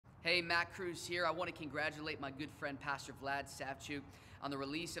Hey, Matt Cruz here. I want to congratulate my good friend Pastor Vlad Savchuk on the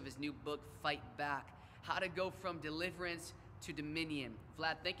release of his new book, Fight Back: How to Go from Deliverance to Dominion.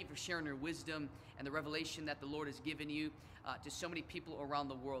 Vlad, thank you for sharing your wisdom and the revelation that the Lord has given you to so many people around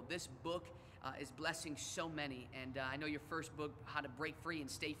the world. This book is blessing so many, and I know your first book, How to Break Free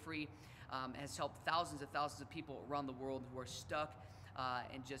and Stay Free, has helped thousands of people around the world who are stuck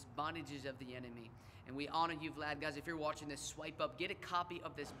and just bondages of the enemy. And we honor you, Vlad. Guys, if you're watching this, swipe up, get a copy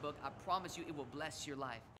of this book. I promise you it will bless your life.